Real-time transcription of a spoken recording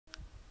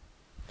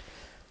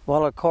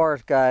Well, of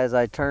course, guys,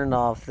 I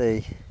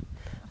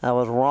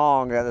was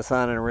wrong that the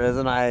sun had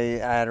risen. I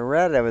had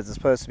read it was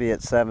supposed to be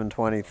at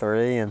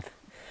 7:23, and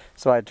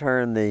so I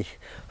turned the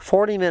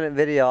 40-minute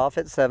video off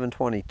at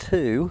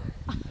 7:22.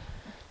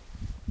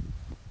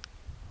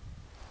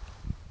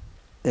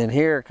 And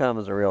here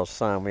comes the real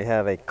sun. We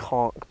have a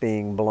conch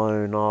being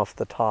blown off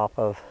the top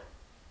of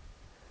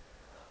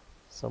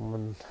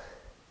someone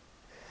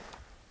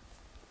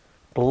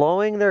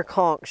blowing their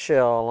conch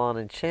shell on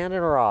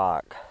Enchanted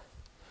Rock.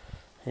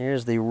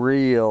 Here's the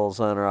real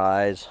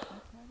sunrise.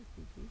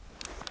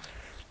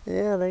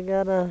 Yeah, they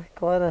got a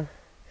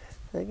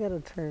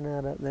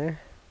turnout up there.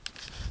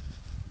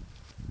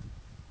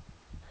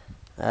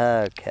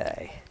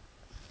 Okay,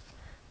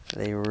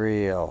 the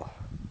real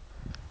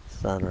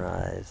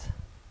sunrise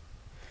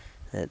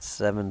at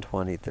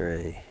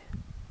 7:23.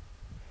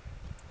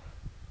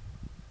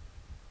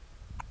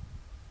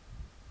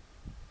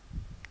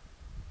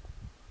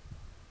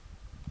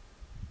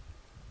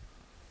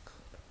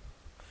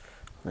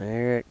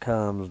 There it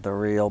comes, the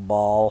real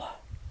ball.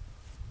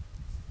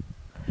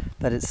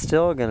 But it's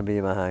still going to be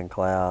behind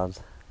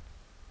clouds.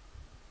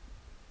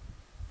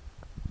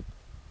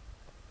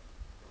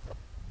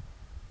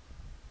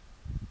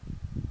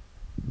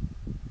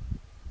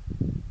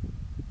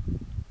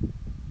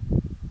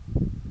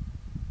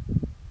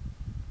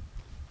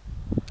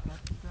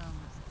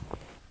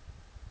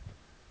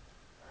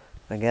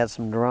 I got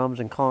some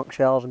drums and conch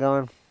shells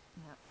going.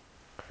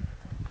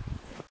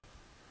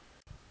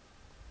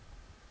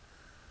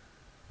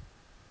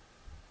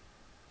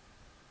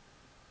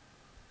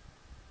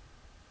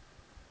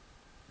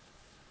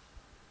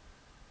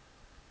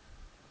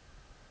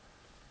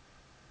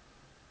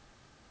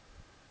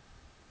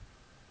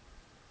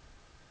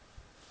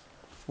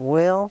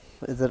 Well,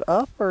 is it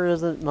up or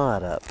is it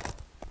not up?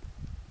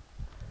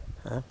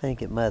 I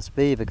think it must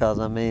be because,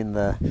 I mean,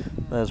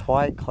 those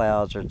white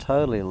clouds are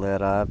totally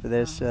lit up.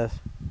 It's just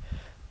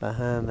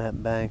behind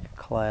that bank of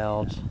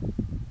clouds.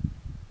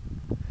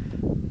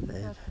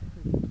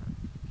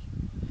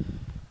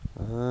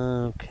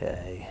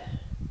 Okay.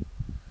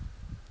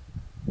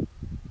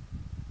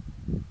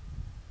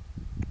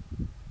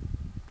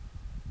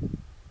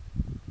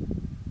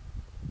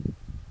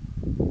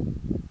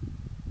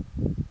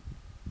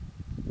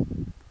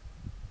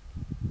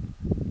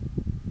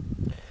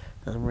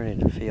 I'm ready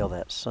to feel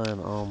that sun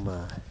on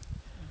my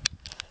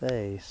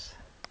face,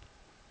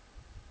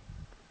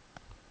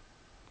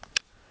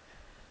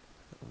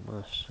 I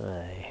must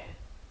say.